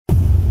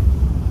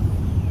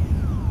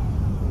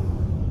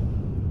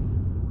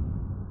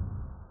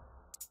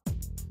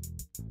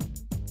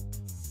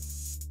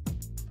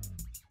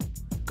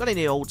Got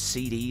any old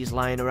CDs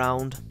lying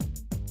around?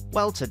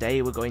 Well,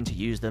 today we're going to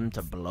use them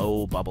to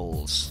blow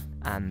bubbles.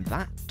 And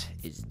that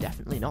is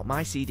definitely not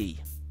my CD.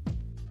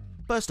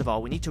 First of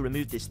all, we need to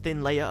remove this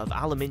thin layer of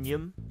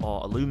aluminium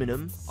or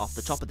aluminum off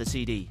the top of the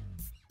CD.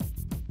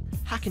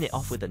 Hacking it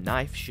off with a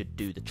knife should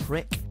do the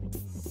trick.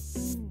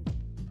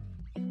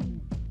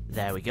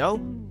 There we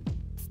go.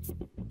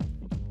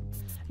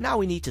 Now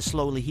we need to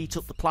slowly heat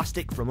up the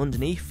plastic from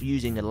underneath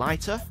using a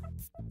lighter.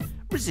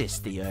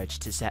 Resist the urge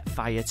to set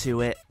fire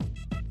to it.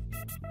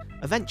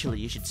 Eventually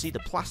you should see the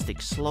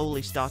plastic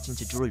slowly starting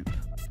to droop.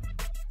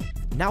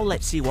 Now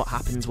let's see what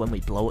happens when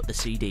we blow at the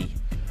CD.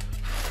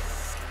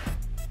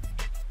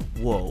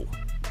 Whoa.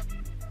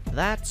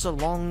 That's a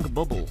long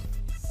bubble.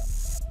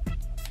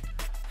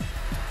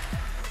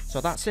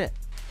 So that's it.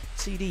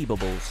 CD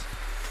bubbles.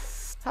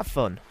 Have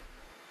fun.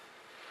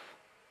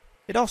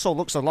 It also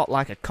looks a lot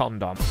like a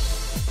condom.